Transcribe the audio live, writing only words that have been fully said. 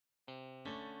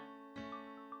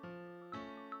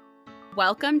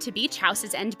Welcome to Beach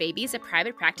Houses and Babies, a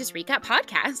private practice recap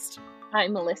podcast.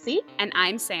 I'm Melissa. And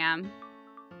I'm Sam.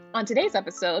 On today's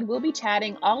episode, we'll be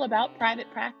chatting all about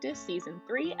Private Practice Season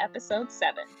 3, Episode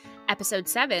 7. Episode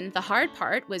 7, The Hard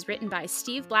Part, was written by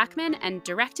Steve Blackman and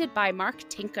directed by Mark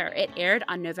Tinker. It aired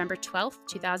on November 12th,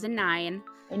 2009.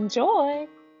 Enjoy!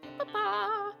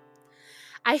 Ba-ba.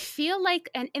 I feel like,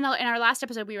 and in our last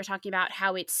episode, we were talking about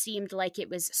how it seemed like it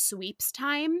was sweeps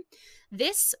time.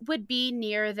 This would be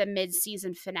near the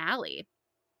mid-season finale.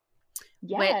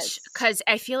 Yes. Which, because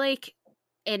I feel like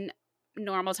in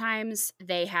normal times,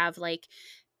 they have like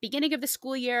beginning of the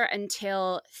school year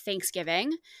until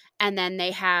Thanksgiving, and then they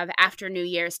have after New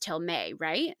Year's till May,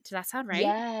 right? Does that sound right?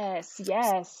 Yes.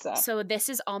 So this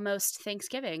is almost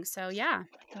Thanksgiving, so yeah.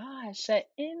 Gosh,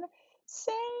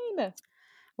 insane.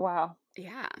 Wow.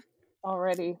 Yeah.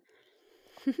 Already.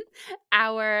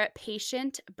 Our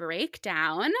patient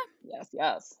breakdown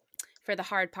Yes. for the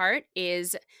hard part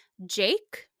is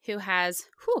Jake, who has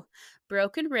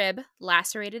broken rib,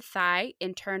 lacerated thigh,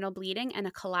 internal bleeding, and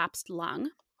a collapsed lung.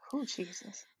 Oh,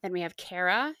 Jesus. Then we have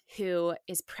Kara, who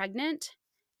is pregnant,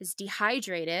 is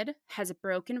dehydrated, has a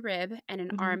broken rib, and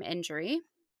an arm injury.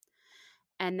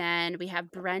 And then we have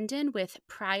Brendan with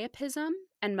priapism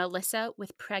and Melissa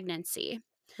with pregnancy.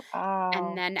 Wow.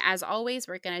 And then, as always,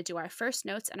 we're going to do our first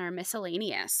notes and our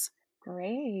miscellaneous.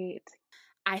 Great.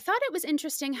 I thought it was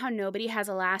interesting how nobody has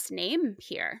a last name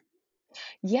here.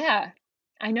 Yeah,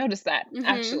 I noticed that, Mhm.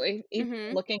 actually.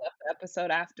 Even looking up the episode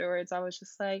afterwards, I was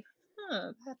just like,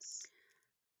 that's...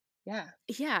 Yeah.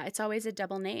 Yeah, it's always a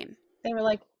double name. They were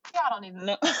like, yeah, I don't even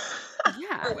know.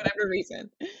 Yeah. For whatever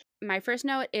reason. My first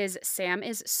note is Sam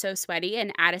is so sweaty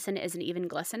and Addison isn't even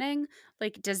glistening.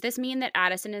 Like, does this mean that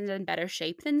Addison is in better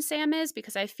shape than Sam is?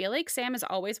 Because I feel like Sam is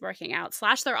always working out.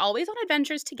 / they're always on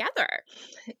adventures together.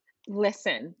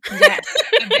 Listen, yes.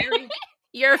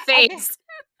 Your face.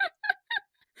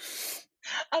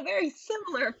 A very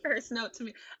similar first note to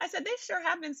me. I said, they sure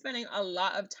have been spending a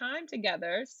lot of time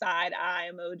together. Side eye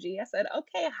emoji. I said,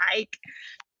 okay, hike.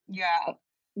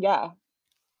 Yeah.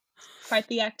 Quite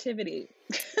the activity.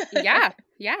 Yeah,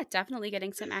 definitely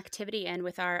getting some activity in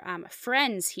with our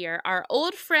friends here, our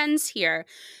old friends here.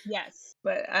 Yes,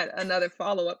 but another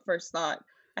follow-up first thought.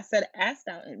 I said, asked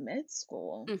out in med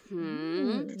school.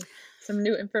 Some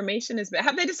new information has been.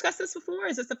 Have they discussed this before? Or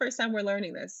is this the first time we're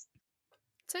learning this?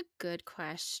 It's a good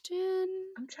question.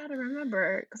 I'm trying to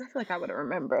remember because I feel like I would have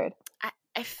remembered.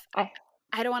 I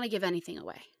don't want to give anything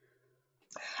away.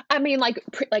 I mean, like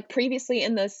previously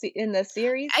in the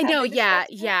series. I know,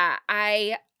 yeah.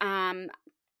 I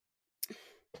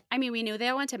mean, we knew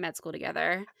they went to med school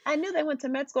together. I knew they went to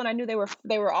med school, and I knew they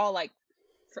were all like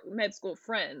med school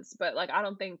friends. But like, I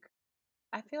don't think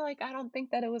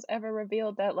that it was ever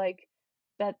revealed that like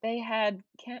that they had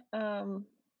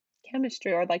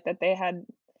chemistry, or like that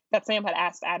Sam had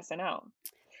asked Addison out.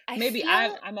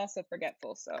 I'm also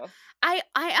forgetful, so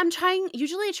I'm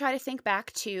usually try to think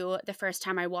back to the first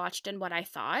time I watched and what I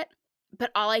thought,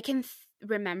 but all I can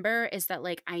remember is that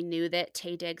like I knew that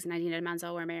Taye Diggs and Idina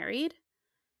Menzel were married.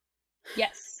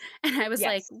 Yes. And I was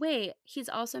like, wait, he's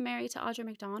also married to Audra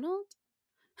McDonald?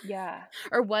 Yeah.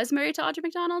 Or was married to Audra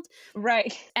McDonald?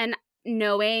 Right. And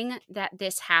knowing that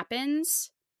this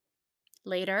happens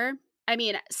later, I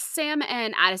mean, Sam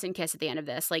and Addison kiss at the end of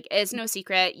this. Like, it's no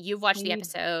secret. You've watched the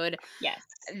episode. Yes.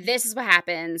 This is what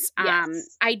happens.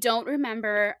 Yes. I don't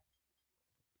remember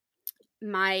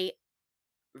my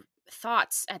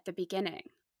thoughts at the beginning.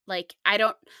 Like,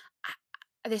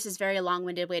 this is a very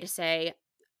long-winded way to say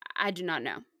I do not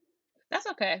know. That's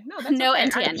okay. No, that's no okay.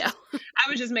 innuendo. I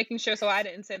was just making sure so I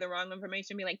didn't say the wrong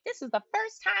information. Be like, this is the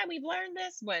first time we've learned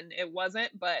this, when it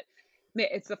wasn't. But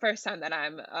it's the first time that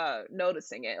I'm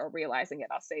noticing it or realizing it.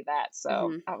 I'll say that.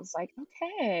 So I was like,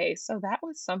 okay, so that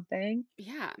was something.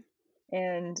 Yeah.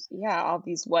 And yeah, all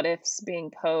these what ifs being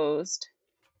posed.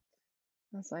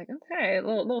 I was like, okay, a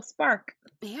little spark.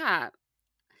 Yeah.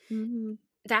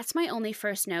 That's my only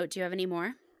first note. Do you have any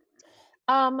more?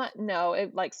 No,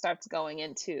 it like starts going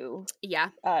into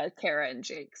Kara and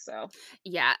Jake.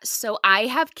 So I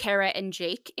have Kara and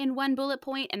Jake in one bullet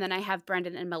point, and then I have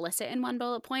Brendan and Melissa in one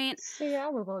bullet point. See, I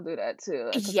was gonna do that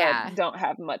too. I don't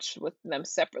have much with them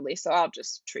separately, so I'll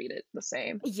just treat it the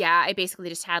same. Yeah, I basically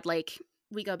just had like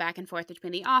we go back and forth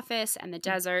between the office and the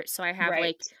desert, so I have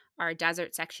like our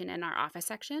desert section and our office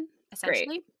section essentially.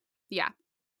 Great. Yeah.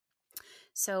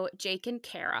 So Jake and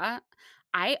Kara,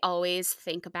 I always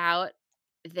think about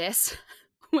this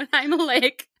when I'm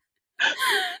like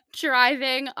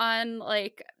driving on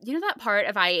like, you know, that part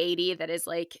of I-80 that is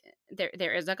like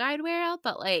there is a guide rail,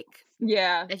 but like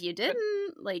Yeah. if you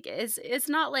didn't, like it's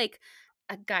not like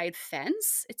a guide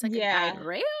fence. It's like a guide Yeah.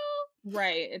 rail.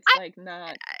 Right. It's I, like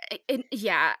not.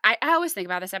 yeah, I always think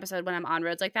about this episode when I'm on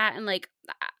roads like that, and like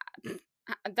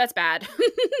that's bad.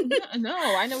 No,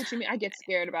 no, I know what you mean. I get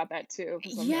scared about that too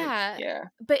because I'm like, Yeah. yeah.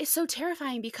 But it's so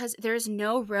terrifying because there's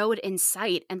no road in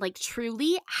sight. And like,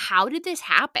 truly, how did this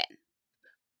happen?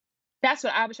 That's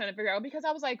what I was trying to figure out because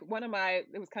I was like, it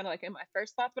was kind of like in my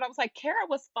first thoughts, but I was like, Kara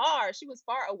was far. She was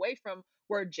far away from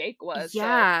where Jake was. So,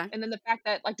 Yeah. and then the fact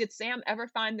that, like, did Sam ever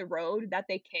find the road that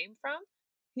they came from?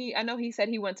 I know he said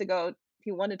he wanted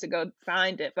to go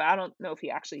find it, but I don't know if he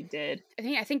actually did.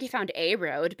 I think he found a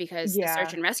road because the search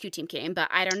Yeah, and rescue team came, but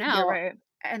I don't you're know. right.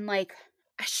 And like,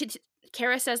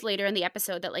 Kara says later in the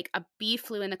episode that like a bee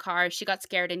flew in the car. She got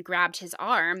scared and grabbed his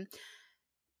arm.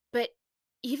 But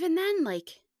even then,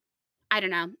 like, I don't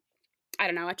know. I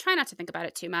don't know. I try not to think about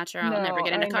it too much or I'll never No,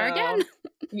 get in a I car again. know.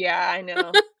 Yeah, I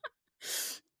know.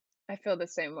 I feel the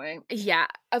same way. Yeah,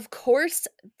 of course,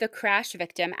 the crash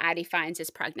victim Addie finds is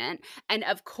pregnant, and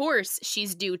of course,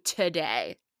 she's due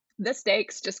today. The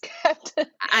stakes just kept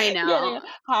I know. getting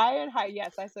higher and higher.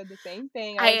 Yes, I said the same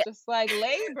thing. I was I just like,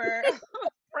 labor,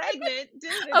 pregnant,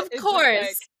 dude. Of It's just like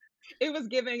course. it was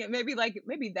giving it maybe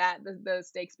that the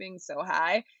stakes being so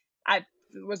high, I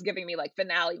was giving me like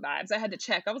finale vibes. I had to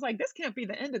check. I was like, this can't be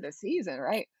the end of the season,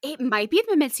 right? It might be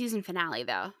the mid-season finale,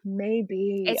 though.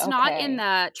 Maybe. It's not in Okay.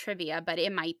 the trivia, but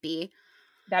it might be.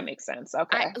 That makes sense.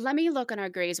 Okay. Let me look on our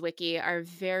Grey's Wiki, our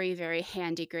very, very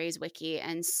handy Grey's Wiki,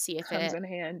 and see if Comes it in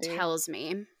handy. tells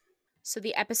me. So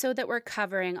the episode that we're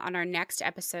covering on our next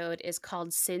episode is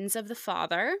called Sins of the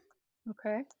Father.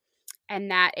 Okay.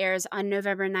 And that airs on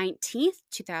November 19th,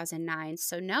 2009.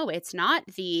 So no, it's not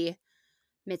the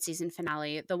mid-season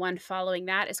finale. The one following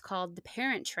that is called The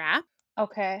Parent Trap,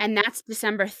 Okay. and that's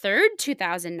December 3rd,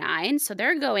 2009. So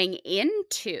they're going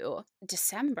into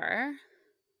December.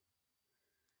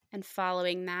 And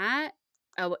following that,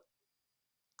 oh,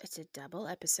 it's a double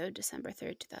episode, December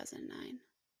 3rd, 2009.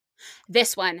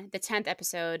 This one, the 10th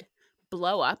episode,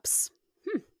 Blow Ups,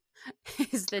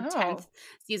 is the 10th Oh.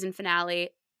 season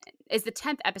finale, is the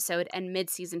 10th episode and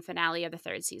mid-season finale of the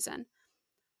 3rd season.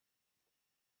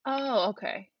 Oh,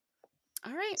 okay.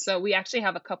 All right. So we actually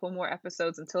have a couple more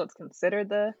episodes until it's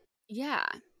considered Yeah.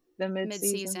 the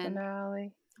mid-season Mid-season.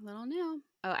 finale. A little new.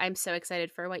 Oh, I'm so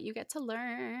excited for what you get to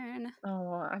learn. Oh,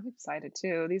 well, I'm excited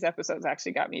too. These episodes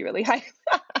actually got me really hyped.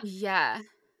 Yeah.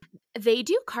 They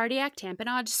do cardiac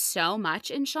tamponade so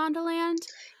much in Shondaland.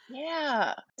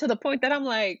 Yeah, to the point that I'm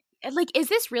like, Like, is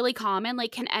this really common?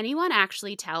 Like, can anyone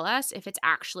actually tell us if it's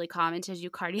actually common to do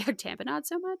cardiac tamponade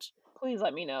so much? please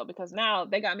let me know because now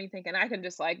they got me thinking I can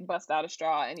just like bust out a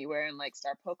straw anywhere and like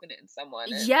start poking it in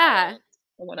someone, and Yeah.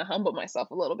 I want to humble myself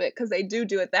a little bit because they do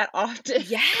it that often.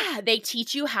 Yeah. They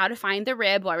teach you how to find the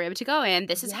rib, what rib to go in.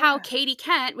 This is how Yeah, Katie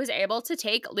Kent was able to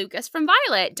take Lucas from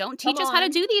Violet. Don't come teach us how to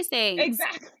on, do these things.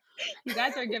 exactly. You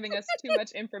guys are giving us too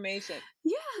much information.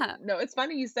 Yeah. No, it's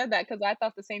funny you said that because I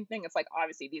thought the same thing. It's like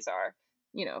obviously these are,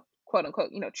 quote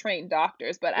unquote, trained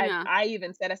doctors. But Yeah. I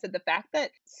even said, I said the fact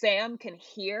that Sam can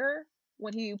hear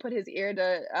when he put his ear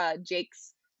to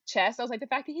Jake's chest, I was like, the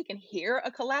fact that he can hear a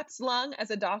collapsed lung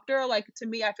as a doctor, like to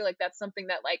me, I feel like that's something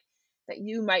that like that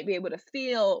you might be able to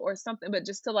feel or something, but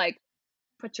just to like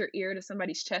put your ear to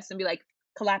somebody's chest and be like,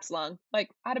 collapsed lung. Like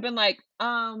I'd have been like,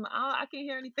 I can't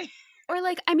hear anything. Or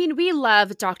like, I mean, we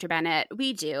love Dr. Bennett.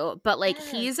 We do. But like,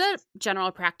 he's Yes. a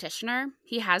general practitioner.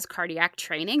 He has cardiac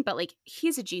training, but like,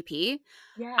 he's a GP.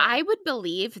 Yeah. I would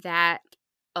believe that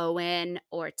Owen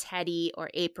or Teddy or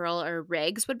April or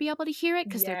Riggs would be able to hear it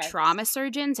because they're Yes. trauma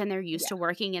surgeons and they're used Yeah. to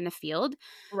working in the field.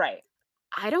 Right.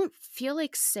 I don't feel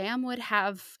like Sam would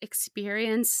have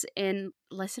experience in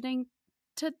listening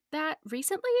to that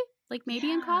recently. Like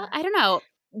maybe in college. Yeah. I don't know.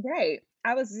 Right.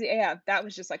 I was yeah, that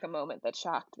was just like a moment that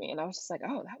shocked me, and I was just like,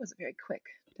 "Oh, that was a very quick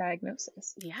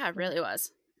diagnosis." Yeah, it Yeah. really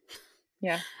was.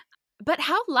 Yeah. But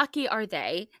how lucky are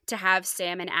they to have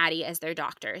Sam and Addie as their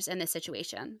doctors in this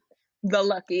situation? The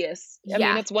luckiest. I mean,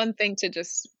 Yeah. it's one thing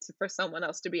for someone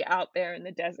else to be out there in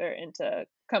the desert and to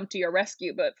come to your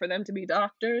rescue, but for them to be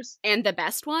doctors, And the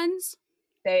best ones?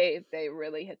 they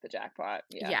really hit the jackpot.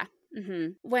 Yeah. Yeah.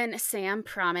 When Sam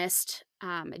promised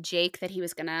Jake that he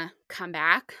was going to come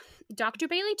back, Dr.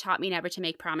 Bailey taught me never to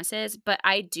make promises, but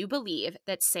I do believe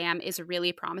that Sam is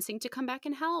really promising to come back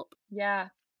and help. Yeah.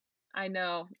 I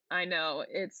know. I know.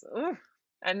 It's oof.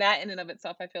 And that in and of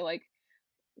itself I feel like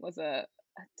was a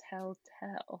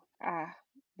telltale.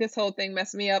 This whole thing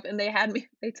messed me up and they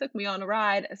took me on a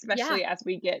ride, Yeah. especially as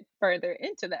we get further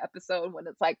into the episode when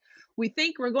it's like we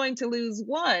think we're going to lose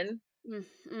one,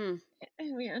 Mm-hmm.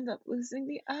 And we end up losing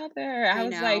the other. I I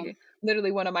was know. like,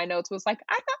 literally one of my notes was like,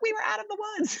 I thought we were out of the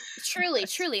woods. Truly,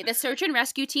 truly. The search and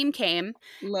rescue team came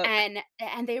Look, and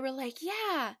they were like,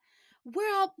 "Yeah,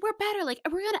 we're better. Like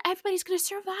everybody's gonna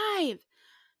survive."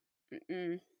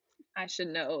 Mm-mm. I should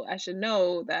know. I should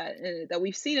know that that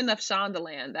we've seen enough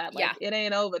Shondaland that like Yeah, it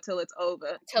ain't over till it's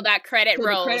over. till that credit Till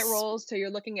the credit rolls. rolls, till you're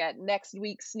looking at next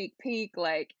week's sneak peek.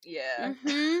 Like, yeah.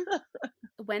 Mm-hmm.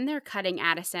 When they're cutting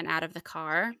Addison out of the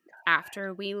car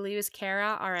after we lose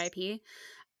Kara, R.I.P.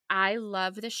 I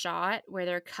love the shot where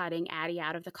they're cutting Addie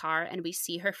out of the car and we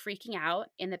see her freaking out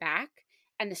in the back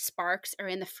and the sparks are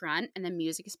in the front and the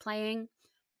music is playing.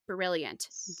 Brilliant.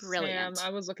 Sam, Brilliant.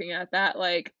 I was looking at that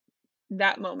like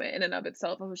that moment in and of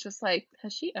itself. I was just like,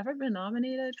 has she ever been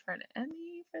nominated for an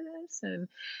Emmy for this? And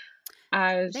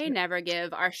I was They never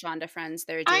give our Shonda friends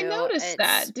their I due. noticed It's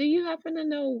that. Do you happen to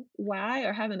know why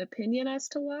or have an opinion as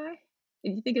to why?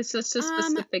 You think it's just a um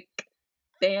specific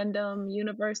fandom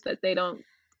universe that they don't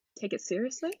take it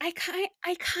seriously? I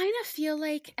kind of feel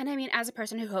like, and I mean, as a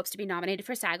person who hopes to be nominated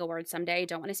for SAG Awards someday,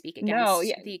 don't want to speak No, against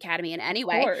yeah, the Academy in any of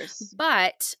way, course.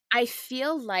 but I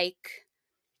feel like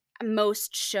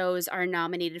most shows are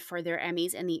nominated for their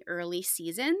Emmys in the early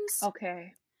seasons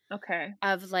Okay. Okay.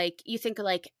 of like you think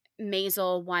like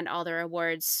Maisel won all their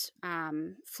awards,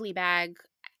 Fleabag.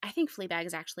 I think Fleabag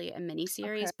is actually a mini Okay.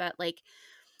 series, but like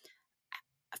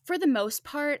for the most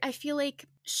part, I feel like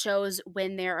shows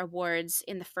win their awards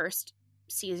in the first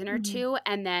season or Mhm. two,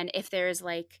 and then if there's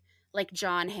like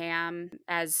John Hamm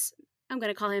as I'm going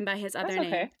to call him by his That's other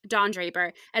name, okay. Don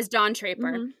Draper as Don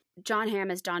Draper. Mhm. John Hamm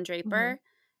as Don Mhm. Draper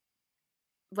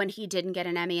when he didn't get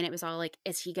an Emmy, and it was all like,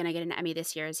 is he going to get an Emmy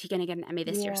this year? Is he going to get an Emmy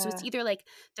this year? So it's Yeah. either like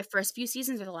the first few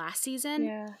seasons or the last season.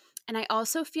 Yeah. And I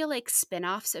also feel like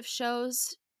spin-offs of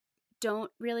shows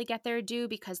don't really get their due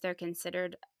because they're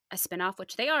considered a spin-off,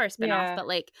 which they are a spin-off, Yeah. but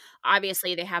like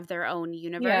obviously they have their own Yeah.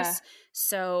 universe.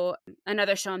 So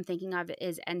another show I'm thinking of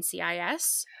is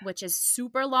NCIS, which is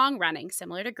super long running,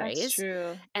 similar to That's Grey's.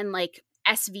 true. And like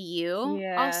SVU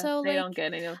Yeah. also They don't like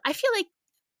get any of I feel like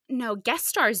no, guest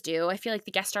stars do. I feel like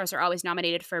the guest stars are always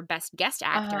nominated for best guest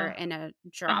actor Uh-huh. in a Uh-huh.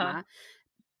 drama,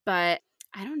 but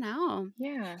I don't know.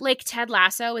 Yeah. Like Ted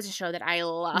Lasso is a show that I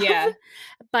love, Yeah.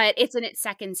 but it's in its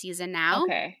second season now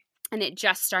Okay. and it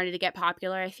just started to get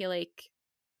popular, I feel like,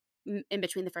 in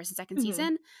between the first and second Mhm.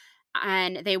 season.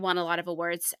 And they won a lot of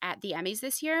awards at the Emmys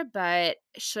this year, but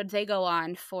should they go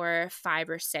on for 5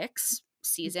 or 6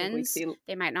 You think we'd seasons, see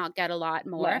they might not get a lot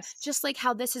more. less? Just like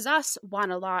how This Is Us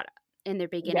won a lot in their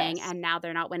beginning Yes. and now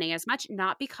they're not winning as much,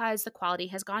 not because the quality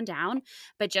has gone down,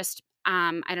 but just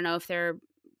I don't know if they're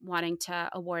wanting to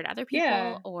award other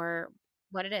Yeah. people or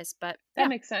what it is, but That yeah.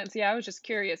 makes sense. Yeah, I was just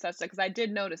curious as to because I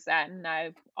did notice that and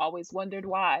I've always wondered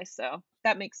why. So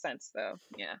that makes sense though.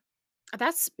 Yeah.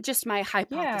 That's just my Yeah,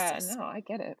 hypothesis. no, I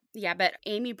get it. Yeah, but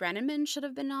Amy Brenneman should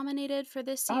have been nominated for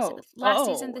this season, Oh, last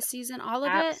season, oh, this season, all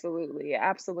of it. absolutely.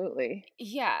 Absolutely.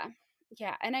 Yeah.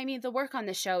 Yeah, and I mean, the work on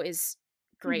the show is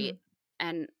great, Mhm.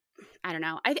 and I don't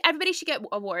know. Everybody should get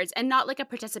awards, and not like a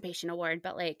participation award,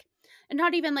 but like and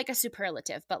not even like a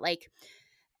superlative, but like,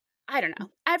 I don't know.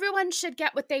 Everyone should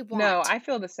get what they No, want. I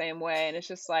feel the same way, and it's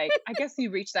just like, I guess you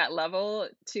reach that level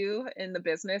too in the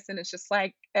business, and it's just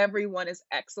like everyone is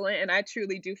excellent, and I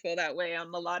truly do feel that way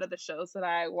on a lot of the shows that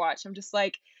I watch. I'm just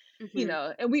like,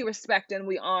 Mhm. and we respect and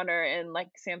we honor, and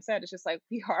like Sam said, it's just like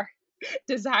we are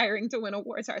desiring to win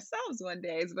awards ourselves one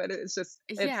days, but it's just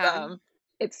Yeah.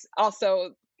 it's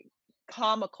also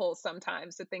comical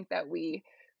sometimes to think that we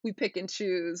pick and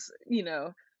choose,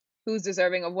 who's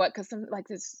deserving of what because some like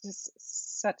it's just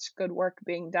such good work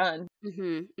being done.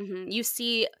 Mhm, mhm. You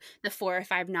see the 4 or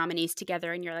 5 nominees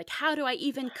together, and you're like, "How do I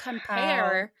even How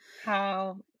compare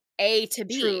how A to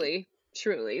B?" truly,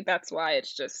 truly, that's why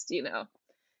it's just, you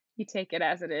take it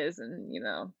as it is and,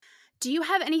 Do you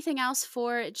have anything else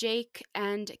for Jake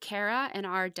and Kara in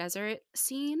our desert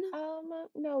scene?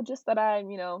 no, just that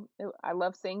I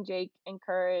love seeing Jake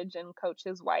encourage and coach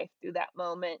his wife through that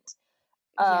moment.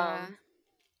 Yeah. Um,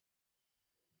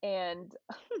 and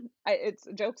it's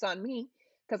jokes on me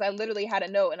because I literally had a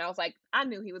note and I was like, I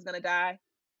knew he was gonna die,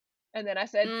 and then I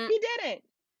said Mm. he didn't,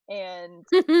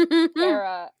 and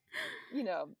Kara,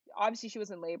 obviously she was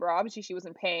in labor, obviously she was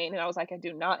in pain, and I was like, I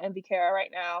do not envy Kara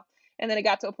right now. And then it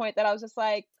got to a point that I was just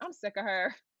like, I'm sick of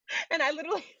her, and I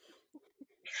literally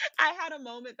I had a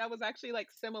moment that was actually like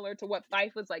similar to what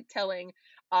Fife was like telling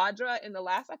Audra in the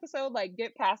last episode. Like,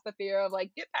 get past the fear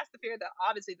that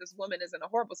obviously this woman is in a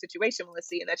horrible situation,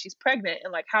 Melissa, and that she's pregnant.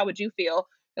 And like, how would you feel?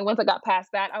 And once I got past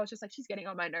that, I was just like, she's getting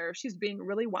on my nerves. She's being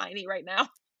really whiny right now.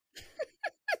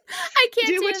 I can't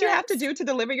Do do what you have to this. do to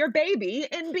deliver your baby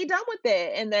and be done with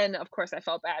it. And then, of course, I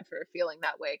felt bad for feeling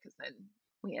that way because then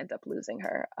we end up losing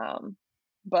her.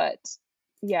 But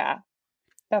yeah,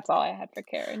 that's all I had for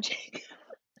Karen Jake.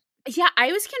 Yeah,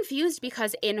 I was confused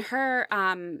because in her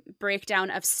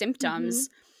breakdown of Hmm. symptoms,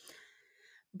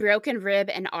 broken rib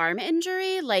and arm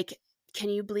injury, like, can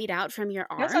you bleed out from your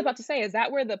That's what I arm? was about to say. Is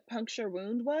that where the puncture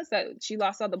wound was that she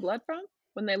lost all the blood from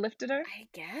when they lifted her? I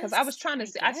Because I was guess. trying to I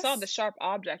see, I saw the guess. sharp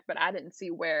object, but I didn't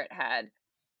see where it had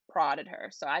prodded her.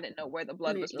 So I didn't know where the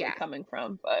blood was really Yeah. coming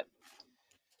from, but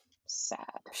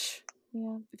sad. Psh,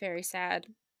 Yeah. very sad.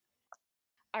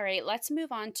 All right, let's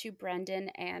move on to Brendan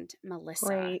and Melissa.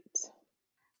 Great.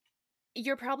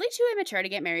 You're probably too immature to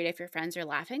get married if your friends are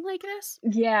laughing like this.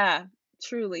 Yeah,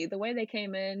 truly. The way they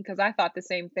came in, because I thought the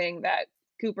same thing that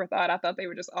Cooper thought. I thought they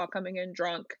were just all coming in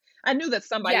drunk. I knew that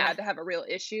somebody Yeah. had to have a real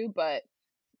issue, but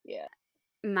yeah.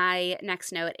 My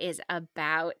next note is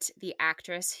about the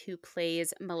actress who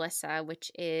plays Melissa,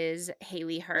 which is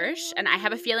Haley Hirsch. And I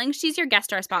have a feeling she's your guest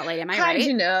star spotlight. Am I How did right?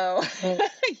 you know?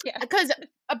 Yes. Because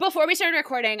before we started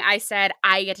recording, I said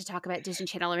I get to talk about Disney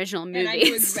Channel original And I knew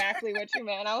movies. exactly what you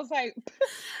meant. I was like,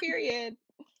 period.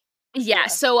 Yeah, Yeah,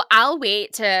 so I'll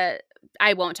wait to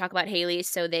I won't talk about Haley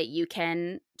so that you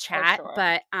can oh, chat, sure.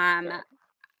 but Sure.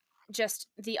 just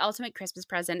The Ultimate Christmas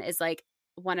Present is like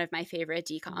one of my favorite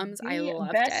DComs. I The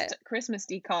loved best it. Christmas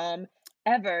decom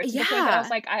ever, to the point that I was Yeah.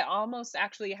 like, I almost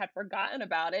actually had forgotten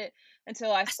about it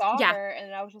until I saw Yeah. her,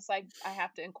 and I was just like, I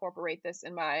have to incorporate this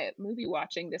in my movie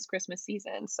watching this Christmas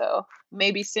season. So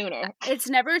maybe sooner. It's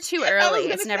never too I was early.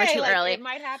 gonna It's never say, too like, it early.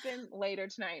 might happen later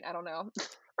tonight. I don't know.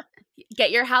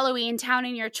 Get your Halloween Town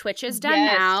and your Twitches done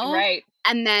Yes, now, right.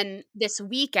 and then this There you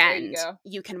weekend go.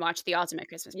 you can watch The Ultimate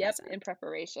Christmas Yep, Present. in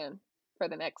preparation for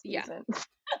the next Yeah. season.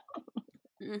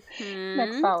 Next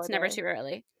It's never holiday. too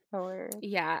early. Hilarious.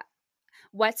 Yeah.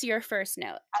 What's your first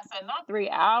note? I said not 3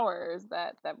 hours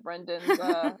that Brendan's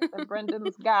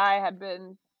guy had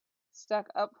been stuck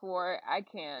up for. I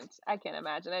can't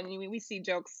imagine. I mean, we see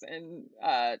jokes and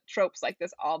tropes like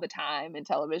this all the time in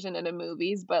television and in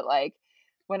movies, but like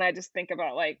when I just think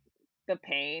about like the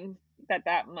pain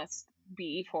that must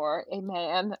be for a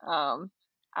man, I'm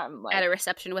At like, a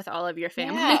reception with all of your yeah,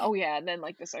 family? oh yeah, and then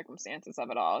like the circumstances of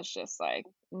it all is just like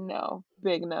no,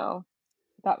 big no.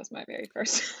 That was my very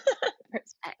first.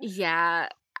 first. Yeah.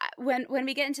 When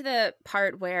we get into the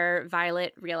part where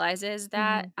Violet realizes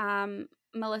that Mhm.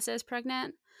 Melissa is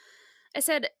pregnant, I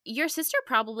said, your sister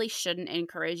probably shouldn't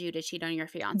encourage you to cheat on your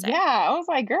Yeah, fiance. I was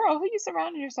like, girl, who you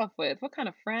surrounding yourself with? What kind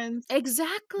of friends?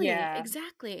 Exactly. Yeah.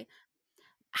 Exactly.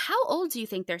 How old do you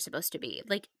think they're supposed to be?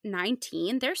 Like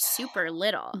 19? They're super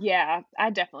little. Yeah, I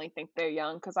definitely think they're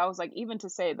young because I was like, even to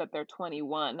say that they're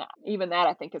 21, even that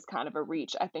I think is kind of a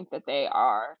reach. I think that they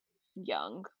are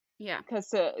young Yeah.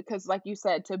 because like you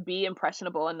said, to be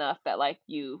impressionable enough that like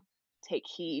you take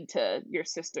heed to your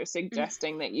sister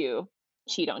suggesting that you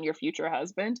cheat on your future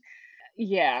husband.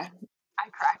 Yeah, I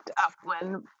cracked up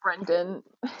when Brendan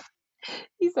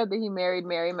he said that he married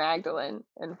Mary Magdalene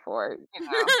and for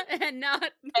And not,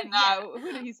 and yeah, not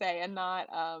who did he say? And not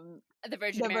the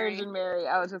Virgin the Mary. Virgin Mary.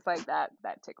 I was just like that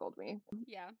tickled me.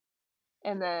 Yeah.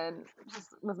 And then just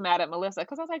was mad at Melissa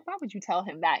because I was like, why would you tell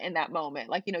him that in that moment?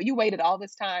 Like, you waited all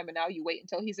this time and now you wait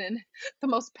until he's in the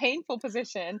most painful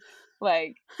position.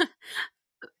 Like,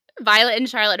 Violet and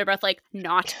Charlotte are both like,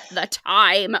 not the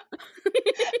time.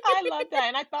 I love that.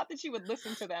 And I thought that she would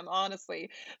listen to them,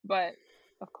 honestly. But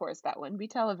of course, that wouldn't be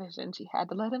television. She had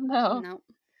to let him know. No.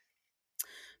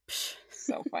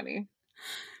 So funny.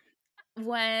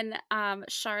 When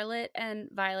Charlotte and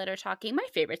Violet are talking, my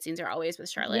favorite scenes are always with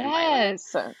Charlotte and Violet.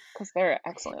 Yes, because they're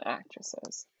excellent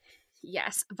actresses.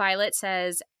 Yes, Violet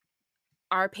says,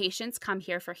 our patients come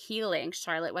here for healing,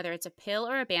 Charlotte, whether it's a pill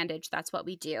or a bandage, that's what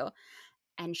we do.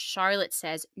 And Charlotte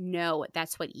says, no,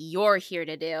 that's what you're here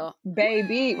to do.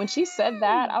 Baby, when she said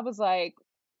that, Mm. I was like,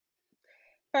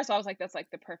 first of all, I was like, that's like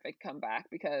the perfect comeback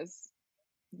because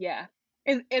yeah.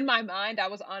 In my mind, I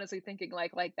was honestly thinking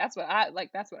like that's what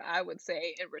I would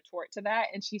say in retort to that.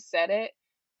 And she said it.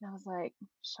 And I was like,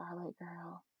 Charlotte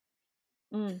girl.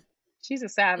 Mm, she's a Mhm.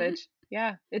 savage.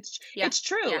 Yeah. Yeah, It's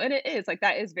true. yeah, And it is. Like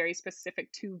that is very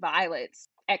specific to Violet's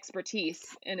expertise.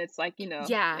 And it's like,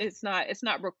 yeah. it's not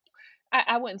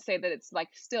I wouldn't say that it's like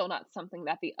still not something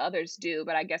that the others do,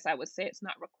 but I guess I would say it's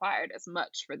not required as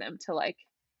much for them to like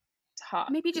talk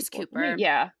Maybe just people. I mean, Cooper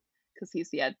yeah, because he's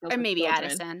deals or with maybe children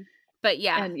Addison. But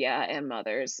yeah, and yeah, and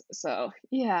mothers. So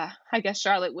yeah, I guess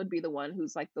Charlotte would be the one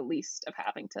who's like the least of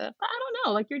having to. But I don't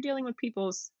know. Like you're dealing with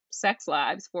people's sex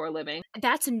lives for a living.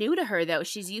 that's new to her though.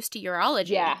 She's used to urology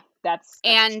Yeah, that's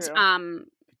and true.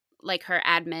 like her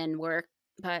admin work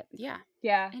But yeah,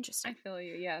 Yeah, I interesting. feel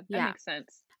you. Yeah, that Yeah. makes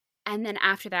sense. And then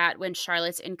after that, when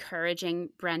Charlotte's encouraging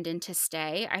Brendan to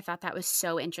stay, I thought that was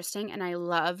so interesting. And I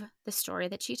love the story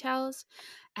that she tells.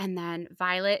 And then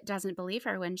Violet doesn't believe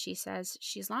her when she says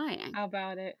she's lying. How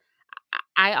about it?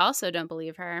 I also don't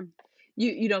believe her.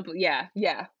 You don't yeah,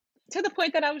 yeah. To the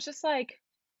point that I was just like,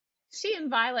 she and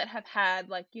Violet have had,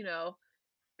 like,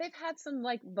 they've had some,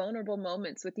 like, vulnerable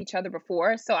moments with each other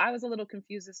before, so I was a little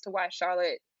confused as to why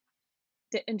Charlotte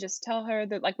didn't just tell her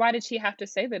that, like, why did she have to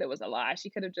say that it was a lie? She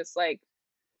could have just, like,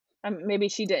 maybe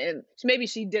she didn't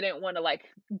wanna, like,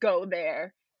 go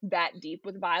there that deep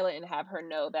with Violet and have her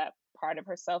know that part of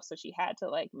herself, so she had to,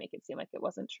 like, make it seem like it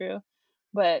wasn't true.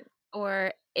 But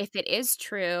Or if it is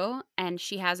true and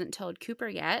she hasn't told Cooper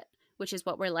yet, which is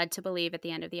what we're led to believe at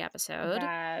the end of the episode,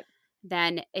 that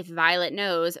then if Violet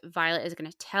knows, Violet is going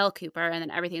to tell Cooper and then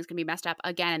everything's going to be messed up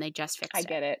again and they just I fixed it.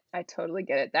 get it. I totally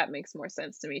get it. That makes more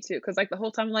sense to me too. Cause like the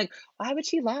whole time, I'm like, why would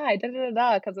she lie? Da da da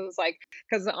da. Cause it was like,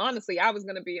 cause honestly, I was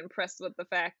gonna be impressed with the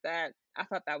fact that I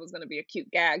thought that was gonna be a cute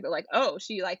gag. That like, oh,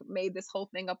 she like made this whole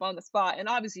thing up on the spot, and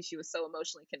obviously she was so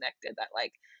emotionally connected that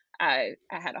like I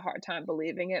had a hard time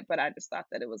believing it. But I just thought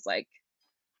that it was like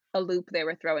a loop they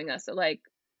were throwing us. So like,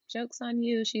 jokes on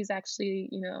you. She's actually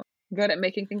good at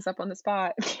making things up on the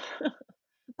spot.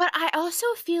 But I also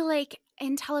feel like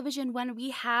in television, when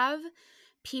we have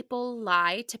people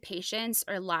lie to patients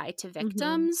or lie to hmm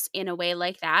victims in a way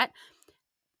like that,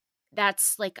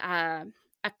 that's like a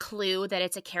clue that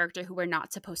it's a character who we're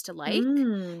not supposed to like.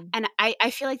 Mm. And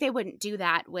I feel like they wouldn't do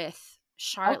that with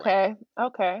Charlotte. Okay.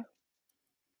 Okay.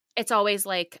 It's always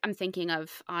like I'm thinking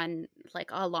of on like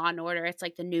a Law and Order, it's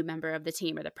like the new member of the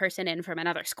team or the person in from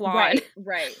another squad. Right.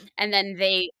 Right. And then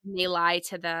they lie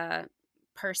to the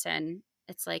person.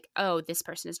 It's like, oh, this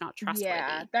person is not Yeah,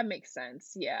 trustworthy. that makes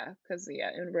sense. Yeah, because yeah,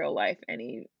 in real life,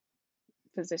 any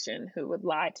physician who would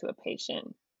lie to a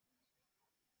patient,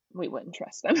 we wouldn't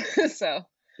trust them. So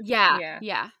Yeah, yeah,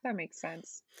 yeah. that makes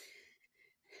sense.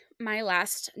 My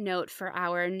last note for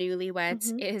our newlyweds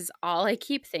hmm is all I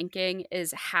keep thinking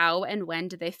is how and when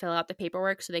do they fill out the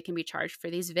paperwork so they can be charged for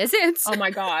these visits? Oh my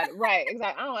God, right?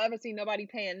 Exactly. I don't ever see nobody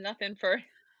paying nothing for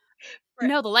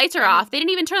No, the lights are any off. They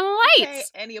didn't even turn the pay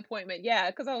lights. any appointment.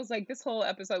 Yeah, because I was like, this whole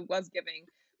episode was giving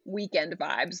weekend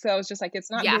vibes. So I was just like,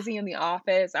 it's not Yeah. busy in the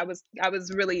office. I was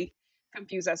really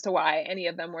confused as to why any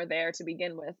of them were there to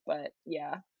begin with. But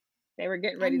yeah, they were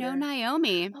getting And ready no to.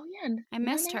 Naomi. Oh yeah, I no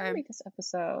missed her. Naomi this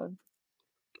episode.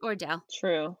 Or Dell.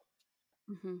 True.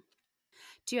 Hmm.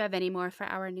 Do you have any more for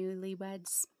our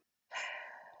newlyweds?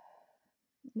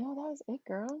 No, that was it,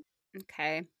 girl.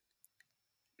 Okay.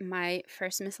 My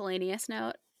first miscellaneous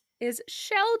note is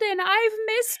Sheldon, I've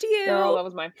missed Girl, you. that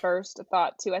was my first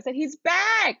thought too. I said, he's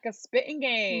back! A spitting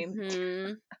game.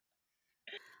 Hmm.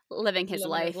 Living his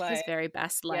Living his life, his life. very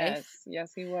best Yes, life.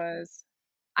 yes, he was.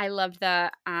 I love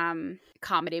the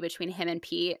comedy between him and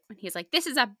Pete. He's like, "This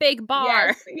is a big bar,"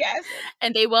 Yes, yes.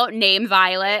 and they won't name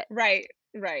Violet. Right,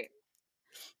 right.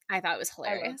 I thought it was I love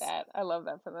hilarious. that. I love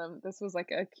that for them. This was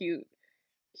like a cute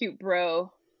bro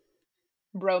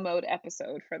mode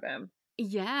episode for them.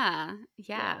 Yeah,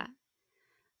 Yeah. yeah.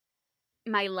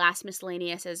 My last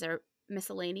miscellaneous are Mhm.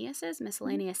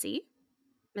 miscellaneous-y,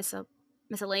 Mhm.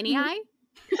 miscellany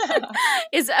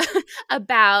is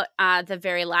about the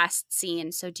very last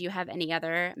scene. So, do you have any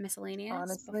other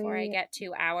miscellaneous before I Honestly. get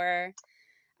to our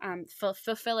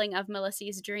fulfilling of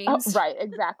Melissa's Oh, dreams? right,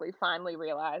 exactly. Finally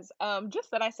realized.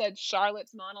 Just that I said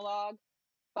Charlotte's monologue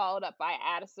followed up by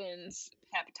Addison's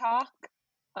pep talk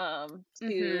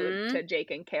Mm-hmm. to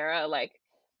Jake and Kara, like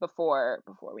before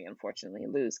we unfortunately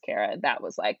lose Kara. That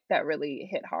was like that really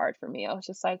hit hard for me. I was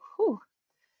just like, whew,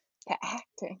 the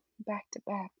acting back to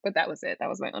back. But that was it. That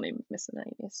was my only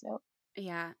miscellaneous note.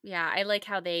 Yeah, yeah. I like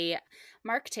how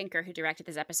Mark Tinker, who directed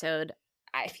this episode,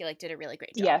 I feel like did a really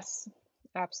great job. Yes,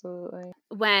 absolutely.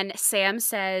 When Sam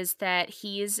says that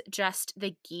he's just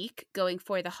the geek going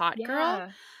for the hot girl,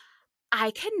 Yeah.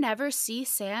 I can never see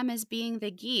Sam as being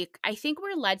the geek. I think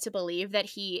we're led to believe that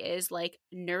he is like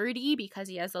nerdy because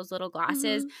he has those little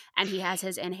glasses hmm and he has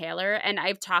his inhaler. And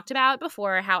I've talked about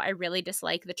before how I really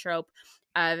dislike the trope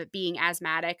of being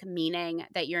asthmatic, meaning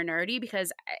that you're nerdy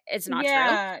because it's not true.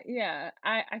 Yeah, yeah.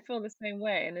 I feel the same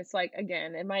way. And it's like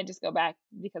again, it might just go back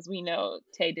because we know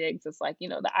Tay Diggs is like,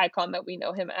 the icon that we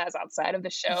know him as outside of the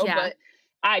show, Yeah. but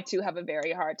I too have a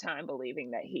very hard time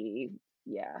believing that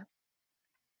yeah,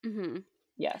 Hmm.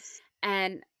 yes.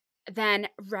 And then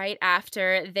right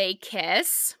after they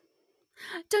kiss,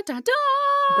 dun dun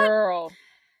dun, Girl.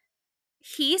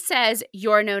 he says,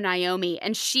 "You're no Naomi,"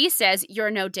 and she says,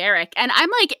 "You're no Derek." And I'm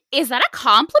like, is that a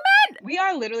compliment? We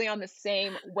are literally on the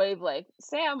same wavelength.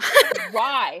 Sam,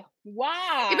 why? It was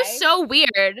Why? so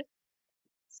weird.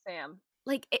 Sam.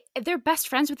 Like, they're best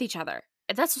friends with each other.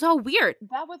 That's so weird.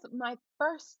 That was my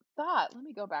first thought. Let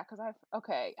me go back because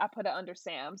I put it under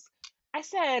Sam's. I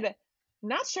said,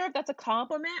 not sure if that's a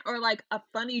compliment or like a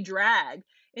funny drag.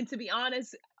 And to be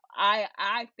honest,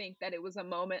 I think that it was a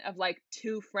moment of like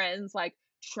two friends like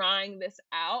trying this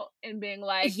out and being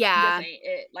like, this Yeah. ain't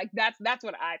it. Like that's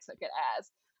what I took it as.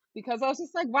 Because I was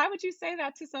just like, why would you say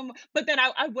that to someone? But then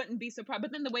I wouldn't be surprised.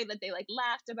 But then the way that they like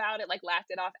laughed about it, like laughed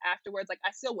it off afterwards, like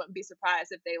I still wouldn't be surprised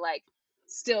if they like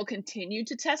still continue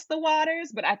to test the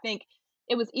waters. But I think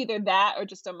it was either that or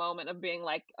just a moment of being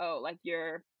like, oh, like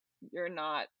you're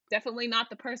not definitely not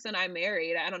the person I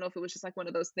married. I don't know if it was just like one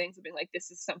of those things of being like,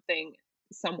 this is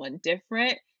someone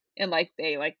different. And like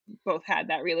they like both had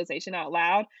that realization out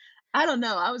loud. I don't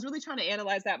know. I was really trying to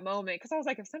analyze that moment because I was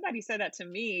like, if somebody said that to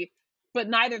me, but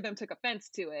neither of them took offense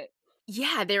to it.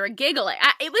 Yeah, they were giggling.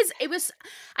 It was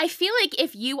I feel like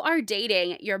if you are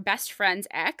dating your best friend's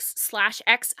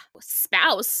ex/ex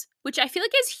spouse, which I feel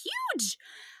like is huge,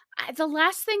 the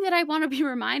last thing that I want to be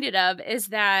reminded of is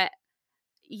that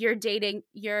you're dating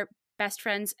your best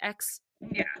friend's ex.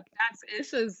 Yeah,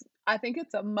 this is I think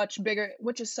it's a much bigger,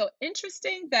 which is so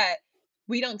interesting that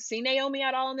we don't see Naomi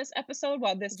at all in this episode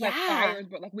while this like Yeah. fires,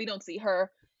 but like we don't see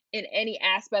her in any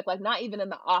aspect, like not even in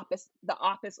the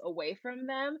office away from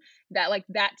them. That like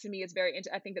that to me is very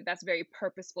I think that that's very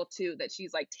purposeful too, that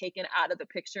she's like taken out of the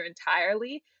picture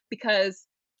entirely because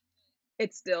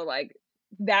it's still like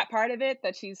that part of it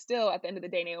that she's still at the end of the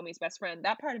day Naomi's best friend.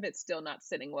 That part of it's still not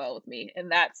sitting well with me, and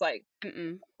that's like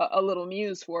Mm-mm. a little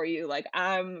muse for you. Like,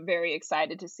 I'm very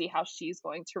excited to see how she's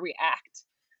going to react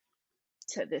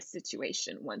to this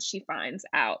situation once she finds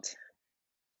out.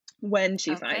 When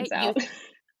she Okay. finds out.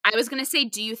 I was going to say,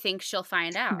 do you think she'll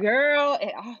find out? Girl,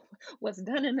 what's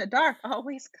done in the dark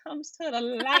always comes to the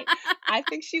light. I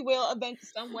think she will event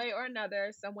some way or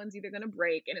another. Someone's either going to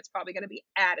break, and it's probably going to be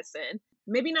Addison.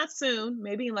 Maybe not soon,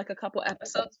 maybe in like a couple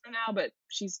episodes from now, but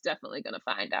she's definitely going to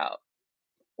find out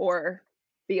or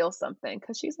feel something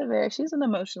because she's an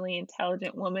emotionally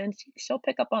intelligent woman. She'll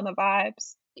pick up on the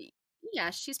vibes. Yeah,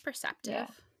 she's perceptive.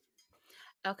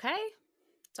 Yeah. Okay.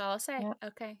 That's all I'll say. Yeah.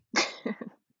 Okay.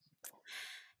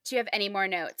 Do you have any more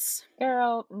notes?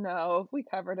 Girl, no. We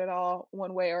covered it all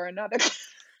one way or another.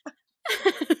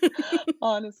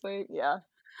 Honestly, yeah.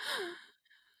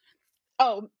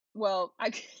 Oh, well,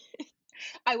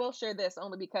 I will share this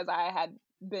only because I had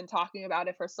been talking about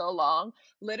it for so long.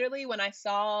 Literally, when I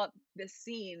saw this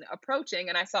scene approaching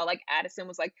and I saw like Addison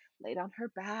was like laid on her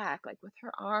back, like with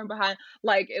her arm behind,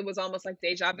 like it was almost like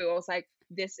deja vu. I was like,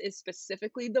 this is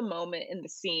specifically the moment in the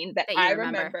scene that That you I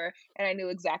remember. remember, and I knew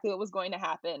exactly what was going to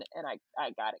happen, and I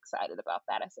got excited about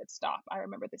that. I said, "Stop! I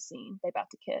remember the scene. They about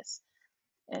to kiss,"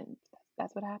 and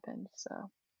that's what happened. So,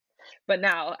 but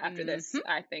now after this, Mhm.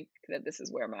 I think that this is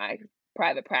where my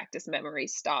private practice memory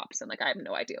stops, and like I have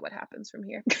no idea what happens from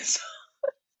here. So,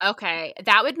 Okay,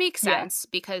 that would make yeah, sense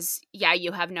because yeah,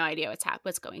 you have no idea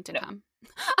what's going to no, come.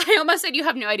 I almost said you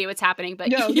have no idea what's happening, but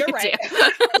no, you you're do. right. You're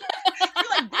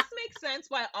like this makes sense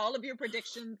why all of your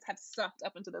predictions have sucked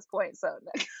up until this point. So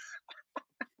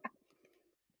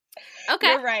Okay.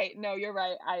 you're right. No, you're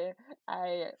right.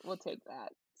 I will take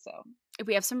that. So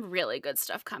We have some really good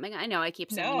stuff coming. I know I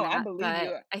keep saying no, I that, believe but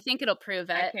you. I think it'll prove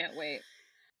I it. can't wait.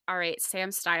 All right,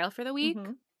 Sam's style for the week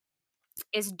Hmm.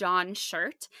 is Dawn's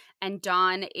shirt, and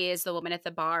Dawn is the woman at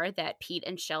the bar that Pete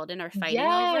and Sheldon are fighting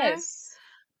over. Yes.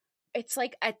 It's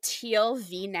like a teal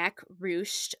V-neck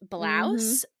ruched Hmm.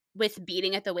 blouse with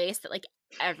beading at the waist that like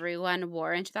everyone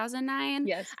wore in 2009.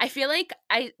 Yes. I feel like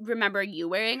I remember you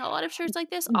wearing a lot of shirts like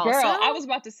this also. Girl, I was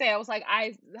about to say, I was like,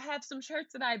 I have some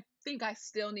shirts that I think I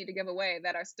still need to give away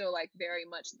that are still like very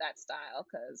much that style.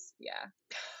 Cause yeah.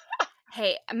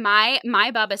 Hey, my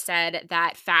Bubba said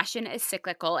that fashion is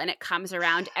cyclical and it comes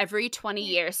around every 20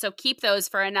 years. So keep those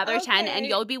for another 10 and Okay.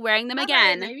 you'll be wearing them All right,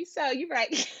 again. maybe so. You're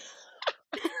right.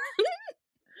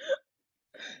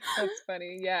 That's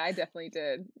funny. Yeah, I definitely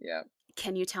did. Yeah.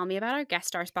 Can you tell me about our guest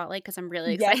star spotlight? Because I'm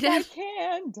really Yes, I excited.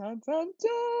 can. Dun dun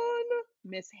dun.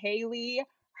 Miss Haley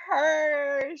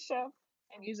Hirsch.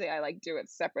 And usually I like do it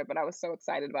separate, but I was so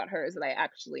excited about hers that I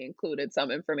actually included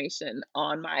some information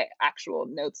on my actual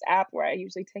notes app where I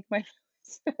usually take my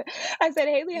notes. I said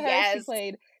Haley Hirsch, she Yes.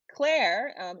 played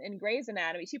Claire in Grey's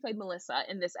Anatomy. She played Melissa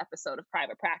in this episode of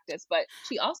Private Practice, but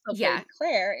she also Yeah. played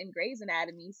Claire in Grey's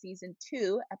Anatomy season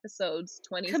 2, episodes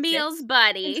 26 Camille's and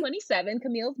buddy. 27,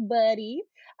 Camille's buddy.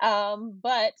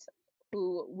 But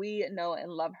who we know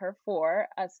and love her for,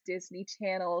 us Disney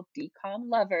Channel DCOM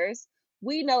lovers.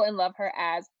 We know and love her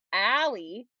as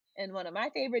Allie in one of my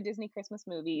favorite Disney Christmas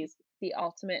movies, The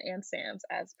Ultimate and Sam's,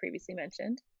 as previously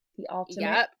mentioned. The Ultimate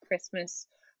Yep. Christmas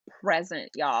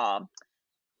Present, y'all.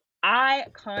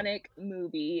 Iconic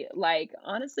movie. Like,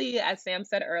 honestly, as Sam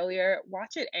said earlier,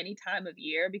 watch it any time of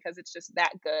year because it's just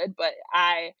that good. But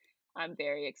I'm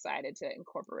very excited to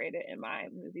incorporate it in my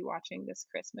movie watching this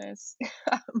Christmas.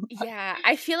 Yeah,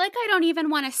 I feel like I don't even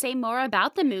want to say more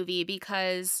about the movie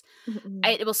because Mm-mm.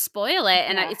 it will spoil it,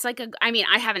 and Yeah, it's like I mean,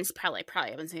 I haven't probably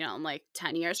haven't seen it in like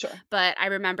 10 years, sure. but I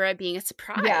remember it being a Yeah.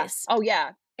 surprise. Oh,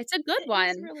 yeah. It's a good It is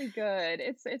one. really good.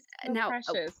 It's so Now,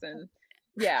 precious and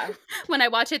yeah. when I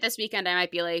watch it this weekend, I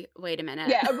might be like, "Wait a minute."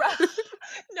 Yeah,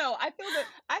 no, I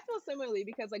feel similarly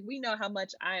because, like, we know how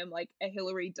much I am, like, a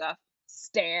Hillary Duff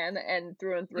stan and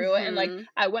through, and, like, Mhm.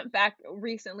 I went back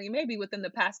recently, maybe within the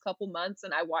past couple months,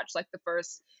 and I watched, like, the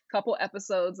first couple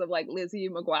episodes of, like, Lizzie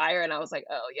McGuire, and I was like,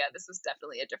 "Oh, yeah, this is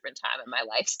definitely a different time in my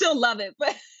life." Still love it,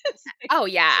 but it's like Oh,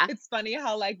 yeah. it's funny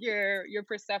how, like, your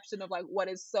perception of, like, what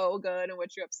is so good and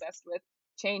what you're obsessed with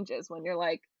changes when you're,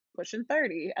 like, pushing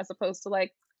 30 as opposed to,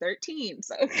 like, 13,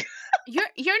 so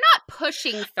You're not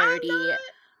pushing I'm 30. not.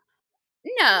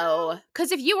 No, No.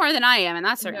 because if you are, then I am, and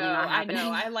that's certainly No, not I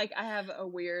know. happening. I have a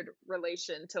weird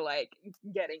relation to, like,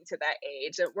 getting to that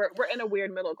age. We're in a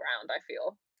weird middle ground, I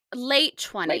feel. Late Late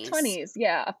 20s. 20s,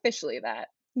 yeah, officially that.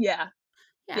 Yeah.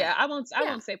 Yeah. Yeah, I Yeah.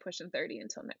 won't say pushing 30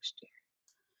 until next Y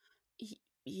yeah.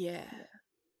 year. Yeah.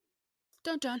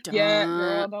 Dun, dun, Yeah, dun.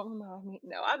 girl, don't remind me.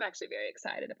 No, I'm actually very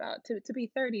excited about to be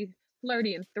 30,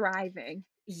 flirty and thriving. Um,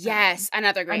 Yes,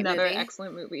 another great Another movie.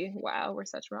 excellent movie. Wow, we're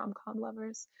such rom-com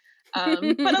lovers. But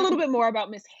a little bit more about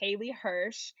Miss Haley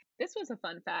Hirsch. This was a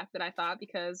fun fact that I thought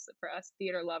because for us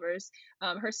theater lovers,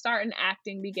 her start in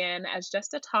acting began as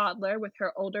just a toddler with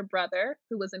her older brother,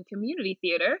 who was in community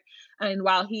theater, and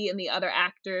while he and the other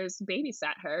actors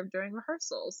babysat her during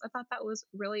rehearsals. I thought that was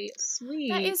really That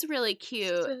sweet. is really Such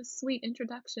cute. a sweet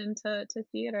introduction to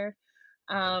theater.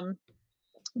 Um,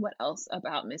 what else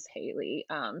about Miss Haley?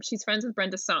 She's friends with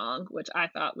Brenda Song, which I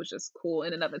thought was just cool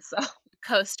in and of itself.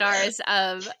 Co-stars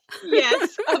of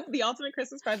Yes, of The Ultimate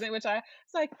Christmas Present, which I was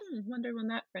like, wonder when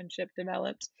that friendship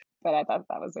developed. But I thought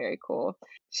that was very cool.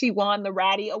 She won the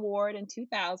Ratty Award in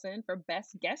 2000 for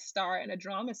Best Guest Star in a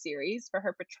Drama Series for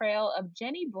her portrayal of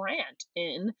Jenny Brandt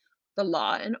in the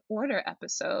Law and Order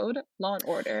episode, Law and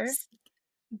Order. s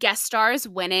guest stars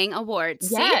winning awards.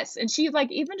 See? Yes, and she's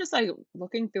like even just like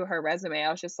looking through her resume, I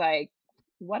was just like,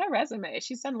 what a resume.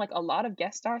 She's done like a lot of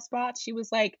guest star spots. She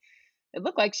was like it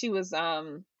looked like she was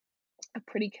a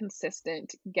pretty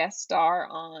consistent guest star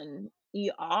on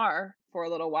ER for a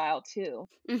little while too.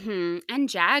 Mhm, and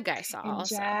Jag I saw And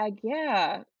also. Jag,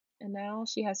 yeah. And now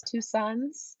she has two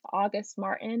sons, August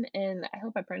Martin and I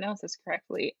hope I pronounce this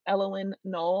correctly, Elowyn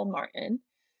Noel Martin,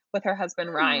 with her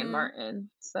husband Ryan Hmm.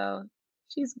 Martin. So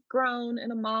she's grown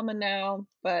and a mama now,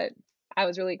 but I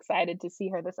was really excited to see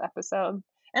her this episode.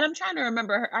 And I'm trying to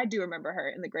remember her. I do remember her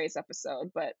in the Grace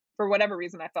episode, but for whatever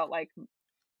reason, I felt like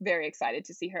very excited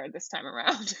to see her this time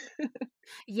around.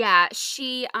 Yeah,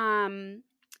 she's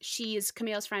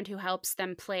Camille's friend who helps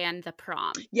them plan the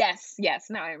prom. Yes, yes.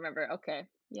 Now I remember. Okay.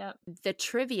 Yep. The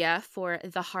trivia for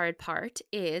the hard part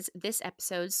is this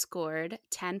episode scored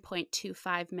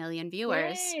 10.25 million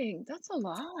viewers. Dang, that's a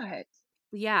lot.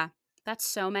 Yeah, that's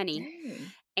so many.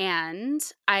 Dang. And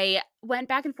I went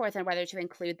back and forth on whether to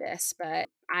include this, but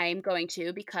I'm going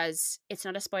to because it's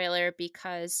not a spoiler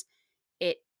because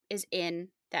it is in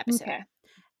the episode. Okay.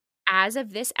 As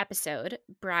of this episode,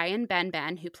 Brian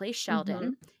Benben, who plays Mhm.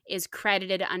 Sheldon, is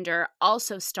credited under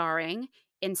also starring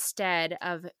instead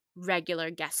of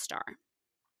regular guest star.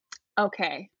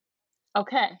 Okay.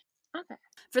 Okay. Okay.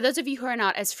 For those of you who are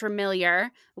not as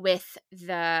familiar with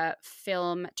the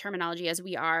film terminology as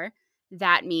we are,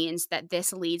 that means that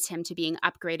this leads him to being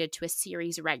upgraded to a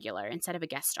series regular instead of a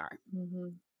guest star.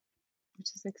 Mhm. Which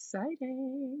is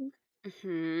exciting.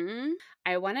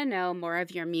 I want to know more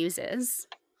of your muses.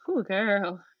 Ooh,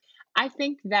 girl. I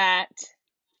think that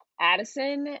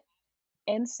Addison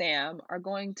and Sam are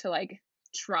going to like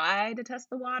try to test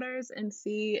the waters and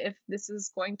see if this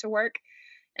is going to work.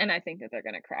 And I think that they're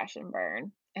going to crash and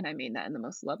burn. And I mean that in the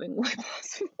most loving way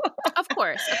possible. Of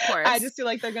course, of I course. just feel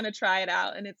like they're going to try it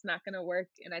out and it's not going to work.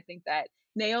 And I think that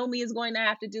Naomi is going to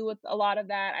have to do with a lot of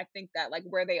that. I think that like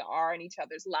where they are in each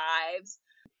other's lives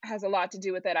has a lot to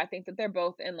do with it. I think that they're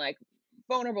both in like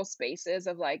vulnerable spaces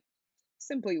of like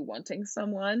simply wanting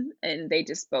someone and they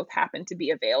just both happen to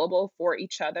be available for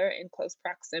each other in close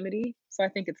proximity. So I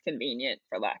think it's convenient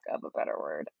for lack of a better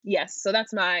word. Yes, so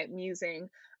that's my musing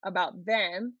about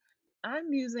them. I'm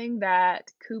musing that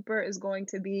Cooper is going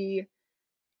to be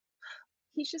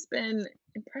he's just been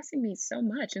impressing me so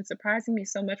much and surprising me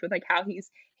so much with like how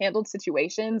he's handled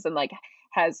situations and like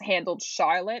has handled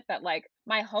Charlotte that like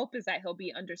my hope is that he'll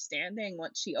be understanding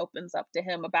once she opens up to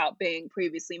him about being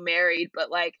previously married, but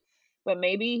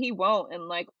maybe he won't and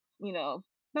like, you know,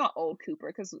 not old Cooper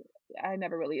because I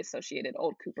never really associated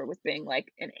old Cooper with being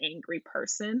like an angry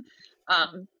person.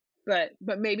 Um but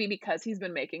maybe because he's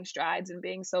been making strides and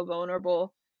being so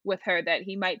vulnerable with her that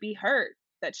he might be hurt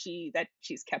that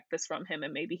she's kept this from him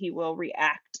and maybe he will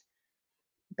react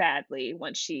badly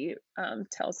when she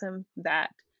tells him that.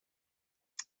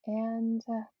 And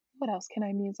what else can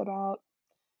I muse about?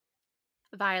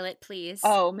 Violet, please.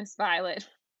 Oh, Miss Violet.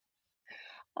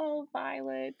 Oh,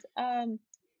 Violet.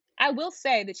 I will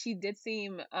say that she did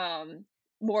seem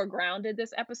more grounded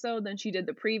this episode than she did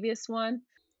the previous one.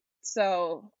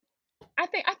 So I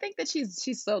think that she's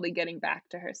slowly getting back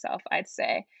to herself, I'd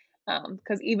say.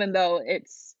 Because even though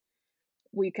it's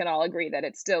we can all agree that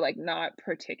it's still like not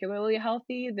particularly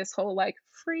healthy, this whole like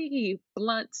free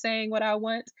blunt saying what I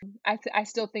want, I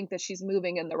still think that she's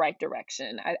moving in the right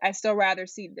direction. I still rather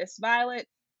see this Violet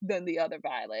than the other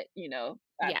Violet, you know,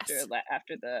 Yes.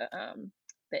 after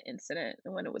the incident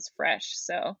when it was fresh.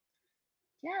 So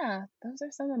yeah, those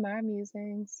are some of my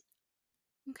musings.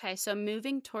 Okay, so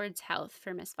moving towards health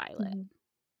for Miss Violet. Mhm.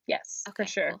 Yes, for Okay,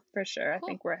 sure, cool. for sure. I Cool.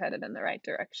 think we're headed in the right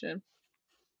direction.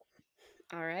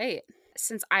 All right.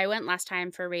 Since I went last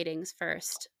time for ratings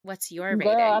first, what's your Girl,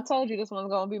 I rating? told you this one's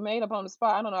gonna be made up on the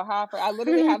spot. I don't know how. I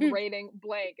literally have rating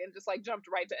blank and just like jumped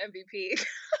right to MVP.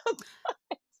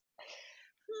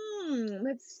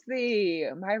 Let's see.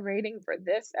 My rating for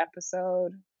this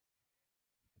episode.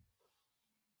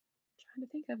 Trying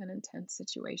to think of an intense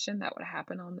situation that would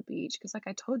happen on the beach because, like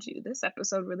I told you, this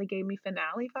episode really gave me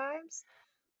finale vibes.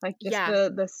 Like just Yeah.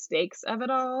 the stakes of it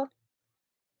all.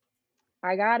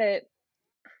 I got it.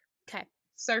 Okay.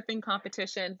 Surfing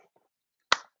competition.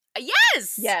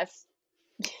 Yes. Yes.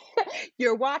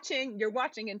 You're watching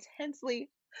intensely.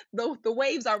 The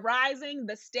waves are rising,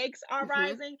 the stakes are Mm-hmm.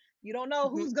 rising. You don't know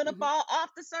Mm-hmm. who's gonna Mm-hmm. fall off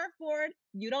the surfboard.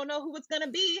 You don't know who it's gonna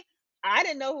be. I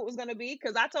didn't know who it was gonna be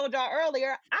because I told y'all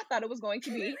earlier I thought it was going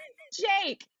to be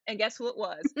Jake. And guess who it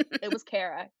was? It was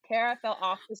Kara. Kara fell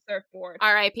off the surfboard.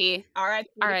 R.I.P. R.I.P.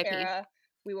 to R.I.P. Kara.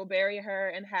 We will bury her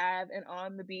and have an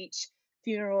on the beach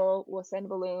funeral. We'll send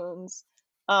balloons.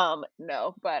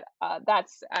 No, but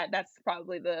that's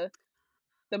probably the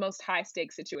most high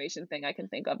stakes situation thing I can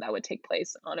think of that would take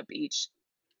place on a beach.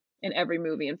 In every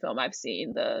movie and film I've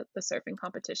seen, the surfing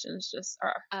competitions just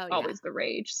are Oh yeah. always the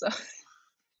rage. So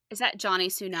Is that Johnny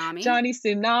Tsunami? Johnny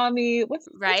Tsunami.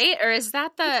 Right? Or is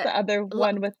that What's the the other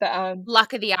one with the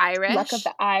Luck of the Luck of Irish?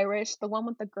 the Irish? The one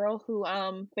with the girl who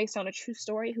based on a true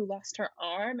story who lost her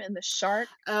arm and the shark.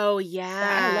 Oh I love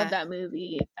yeah. that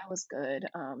movie. That was good.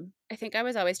 I think I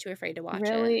was always too afraid to watch it.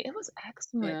 Really, it was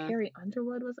excellent. Yeah. Carrie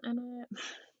Underwood was in it.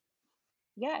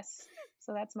 Yes.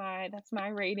 So that's my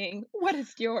rating. What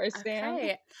is yours, Sam?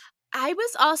 Okay. I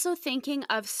was also thinking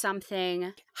of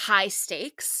something high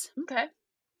stakes, Okay.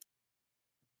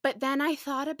 but then I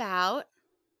thought about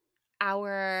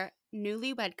our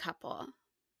newlywed couple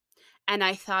and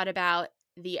I thought about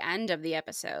the end of the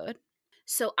episode.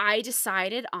 So I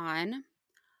decided on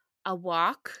a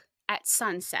walk at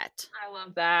sunset I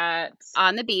love that.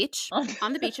 on the beach. On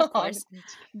On the beach, of on the course,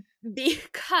 beach.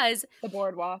 because The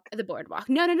boardwalk. the boardwalk.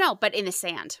 No, but in the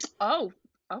sand. Oh.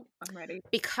 Oh, I'm ready.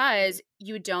 Because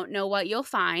you don't know what you'll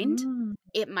find. Mm,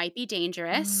 It might be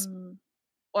dangerous mm,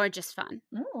 or just fun.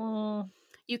 mm,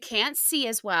 You can't see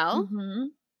as well. mhm,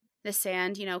 The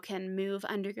sand, can move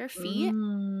under your feet.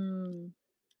 mm.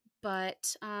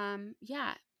 But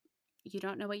yeah, you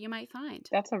don't know what you might find.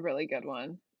 That's a really good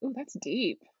one. Ooh, that's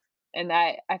deep. And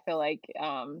that I feel like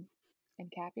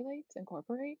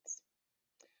incorporates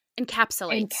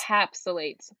Encapsulates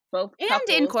encapsulates both and couples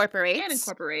and incorporates.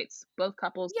 incorporates both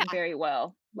couples Yeah. very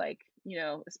well. Like,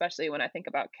 especially when I think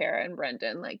about Kara and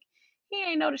Brendan, like he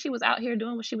ain't noticed she was out here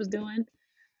doing what she was doing.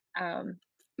 Um,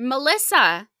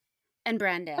 Melissa and what did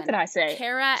Brendan. I say?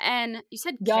 Kara and you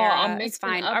said Y'all, I'm Kara. It's mixing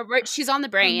fine. up. She's on the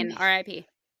brain. R.I.P.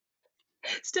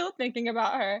 Still thinking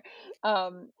about her.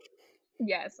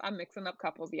 Yes, I'm mixing up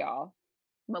couples, y'all.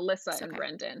 Melissa It's and okay.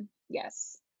 Brendan.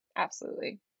 Yes,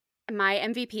 absolutely. My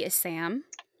MVP is Sam.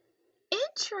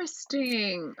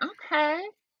 Interesting. Okay.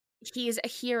 He's a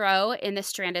hero in the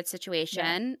stranded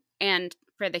situation and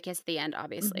for the kiss at the end,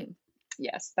 obviously. Mhm.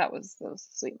 Yes, that was a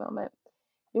sweet moment.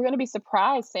 You're gonna be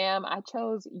surprised, Sam. I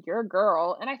chose your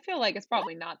girl, and I feel like it's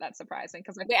probably not that surprising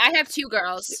because Wait, I have two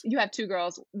girls. you have two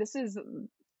girls.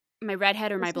 My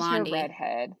redhead or my This is your blondie.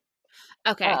 redhead.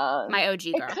 Okay, my OG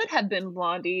It girl. could have been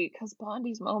Blondie because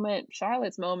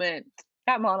Charlotte's moment,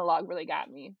 that monologue really got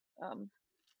me.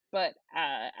 But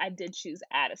I did choose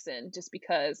Addison just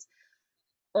because,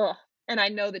 ugh. And I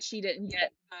know that she didn't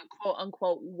get the quote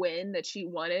unquote win that she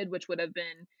wanted, which would have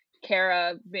been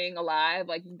Kara being alive,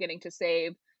 like getting to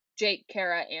save Jake,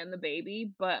 Kara, and the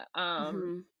baby. But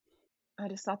Mhm. I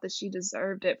just thought that she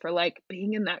deserved it for like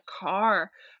being in that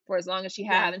car for as long as she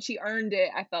had, Yeah. and she earned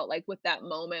it. I felt like with that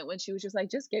moment when she was just like,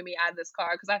 "Just get me out of this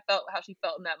car," because I felt how she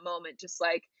felt in that moment. Just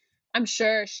like I'm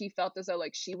sure she felt as though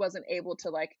like she wasn't able to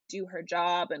like do her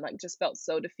job and like just felt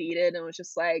so defeated and was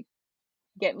just like,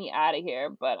 "Get me out of here."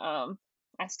 But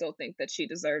I still think that she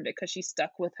deserved it because she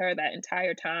stuck with her that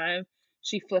entire time.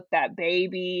 She flipped that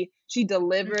baby. She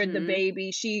delivered the Mhm.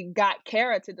 baby. She got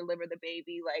Kara to deliver the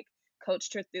baby. Like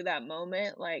coached her through that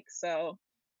moment. Like so,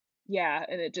 yeah.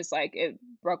 And it just like it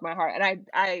broke my heart. And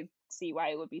I see why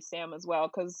it would be Sam as well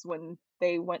because when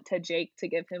they went to Jake to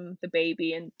give him the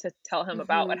baby and to tell him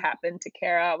about what Mhm. happened to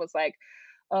Kara, I was like,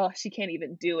 oh, she can't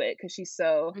even do it because she's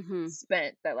so Mhm.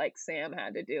 spent that like Sam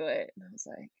had to do it. And I was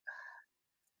like,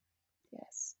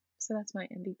 yes. So that's my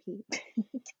MVP.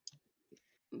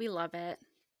 We love it.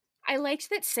 I liked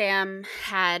that Sam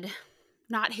had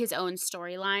not his own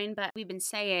storyline, but we've been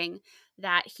saying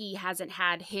that he hasn't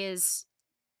had his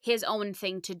own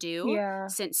thing to do Yeah.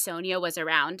 since Sonia was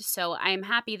around. So I'm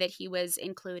happy that he was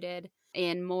included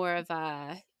in more of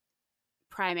a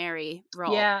primary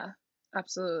role. Yeah,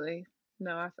 absolutely.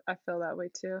 No, I feel that way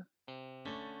too.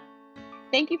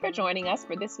 Thank you for joining us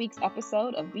for this week's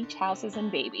episode of Beach Houses and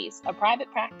Babies, a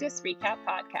private practice recap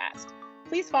podcast.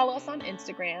 Please follow us on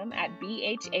Instagram at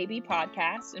BHAB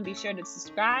Podcast and be sure to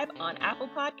subscribe on Apple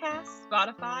Podcasts,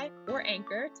 Spotify, or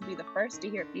Anchor to be the first to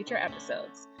hear future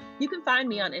episodes. You can find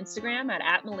me on Instagram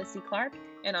at Melissy Clark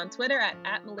and on Twitter at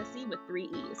Melissy with 3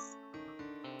 E's.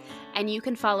 And you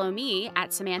can follow me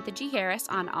at Samantha G. Harris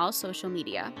on all social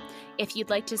media. If you'd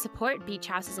like to support Beach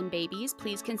Houses and Babies,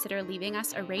 please consider leaving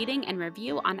us a rating and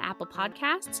review on Apple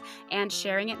Podcasts and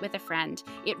sharing it with a friend.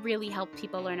 It really helps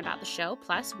people learn about the show.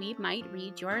 Plus, we might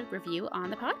read your review on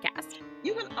the podcast.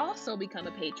 You can also become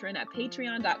a patron at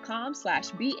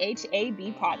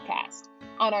patreon.com/BHAB podcast.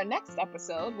 On our next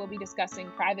episode, we'll be discussing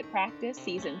Private Practice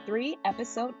Season 3,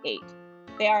 Episode 8.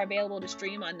 They are available to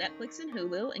stream on Netflix and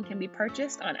Hulu and can be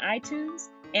purchased on iTunes,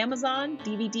 Amazon,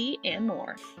 DVD, and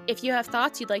more. If you have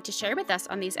thoughts you'd like to share with us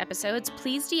on these episodes,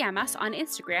 please DM us on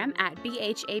Instagram at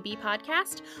BHAB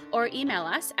Podcast or email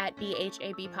us at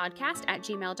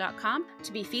bhabpodcast@gmail.com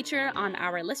to be featured on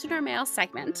our listener mail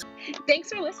segment.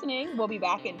 Thanks for listening. We'll be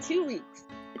back in 2 weeks.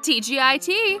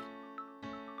 TGIT!